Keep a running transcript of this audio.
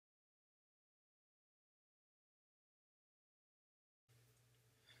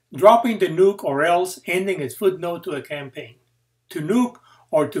Dropping the nuke or else ending its footnote to a campaign. To nuke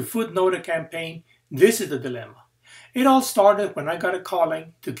or to footnote a campaign, this is the dilemma. It all started when I got a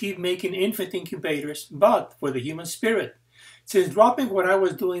calling to keep making infant incubators, but for the human spirit. Since dropping what I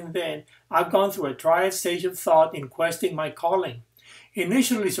was doing then, I've gone through a triad stage of thought in questing my calling.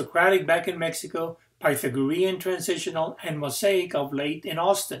 Initially Socratic back in Mexico, Pythagorean transitional, and Mosaic of late in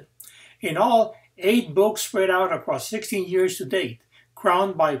Austin. In all, 8 books spread out across 16 years to date,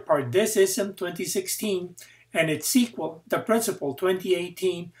 crowned by Pardecism 2016 and its sequel, The Principle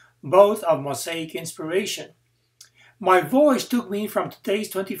 2018, both of Mosaic inspiration. My voice took me from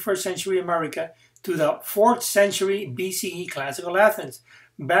today's 21st century America to the 4th century BCE classical Athens,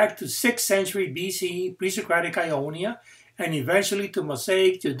 back to 6th century BCE pre-Socratic Ionia, and eventually to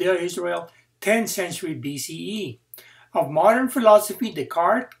Mosaic Judea-Israel 10th century BCE. Of modern philosophy,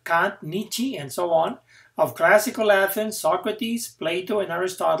 Descartes, Kant, Nietzsche, and so on. Of classical Athens, Socrates, Plato, and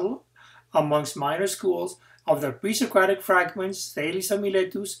Aristotle, amongst minor schools. Of the pre-Socratic fragments, Thales of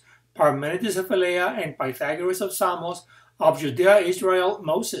Miletus, Parmenides of Elea, and Pythagoras of Samos. Of Judea-Israel,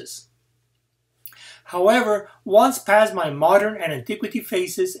 Moses. However, once past my modern and antiquity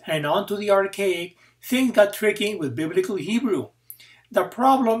phases and onto the archaic, things got tricky with biblical Hebrew. The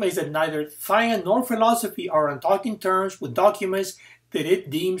problem is that neither science nor philosophy are on talking terms with documents that it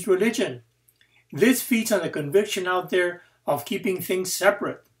deems religion. This feeds on the conviction out there of keeping things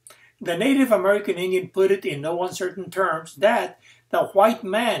separate. The Native American Indian put it in no uncertain terms that the white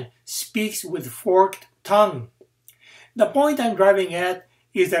man speaks with forked tongue. The point I'm driving at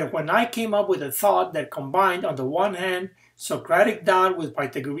is that when I came up with a thought that combined on the one hand Socratic doubt with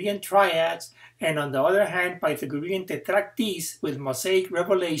Pythagorean triads, and on the other hand Pythagorean tetractys with Mosaic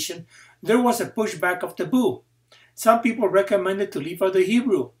revelation, there was a pushback of taboo. Some people recommended to leave out the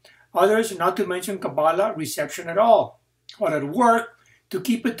Hebrew, others not to mention Kabbalah reception at all, or at work to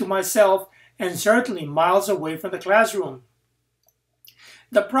keep it to myself and certainly miles away from the classroom.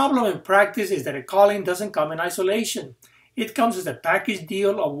 The problem in practice is that a calling doesn't come in isolation. It comes as a package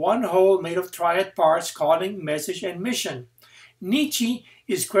deal of one whole made of triad parts, calling, message, and mission. Nietzsche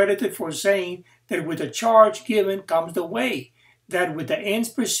is credited for saying that with the charge given comes the way, that with the ends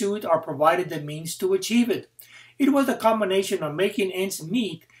pursued are provided the means to achieve it. It was the combination of making ends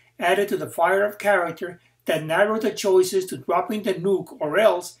meet added to the fire of character that narrowed the choices to dropping the nuke or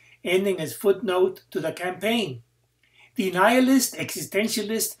else ending as footnote to the campaign. The nihilist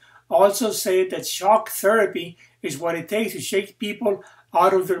existentialist also said that shock therapy is what it takes to shake people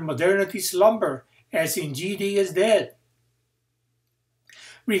out of their modernity slumber, as in GD is dead.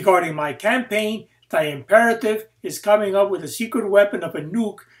 Regarding my campaign, the imperative is coming up with a secret weapon of a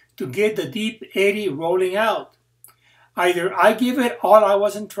nuke to get the deep eddy rolling out. Either I give it all I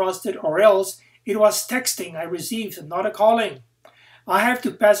was entrusted, or else it was texting I received, not a calling. I have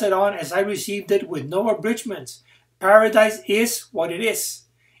to pass it on as I received it with no abridgments. Paradise is what it is.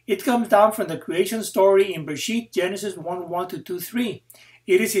 It comes down from the creation story in Bereshit, Genesis 1:1 to 2:3.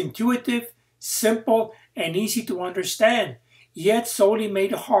 It is intuitive, simple, and easy to understand, yet solely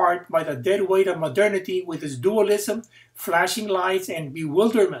made hard by the dead weight of modernity with its dualism, flashing lights, and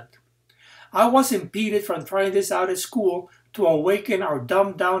bewilderment. I was impeded from trying this out at school to awaken our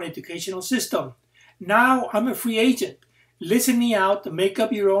dumbed-down educational system. Now I'm a free agent. Listen me out, make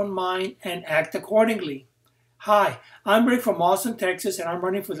up your own mind, and act accordingly. Hi, I'm Rick from Austin, Texas, and I'm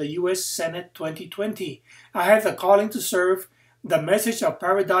running for the U.S. Senate 2020. I have the calling to serve, the message of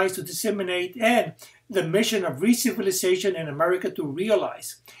paradise to disseminate, and the mission of re-civilization in America to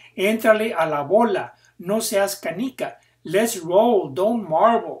realize. Éntrale a la bola, no seas canica. Let's roll, don't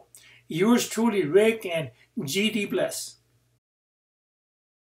marvel. Yours truly, Rick, and GD bless.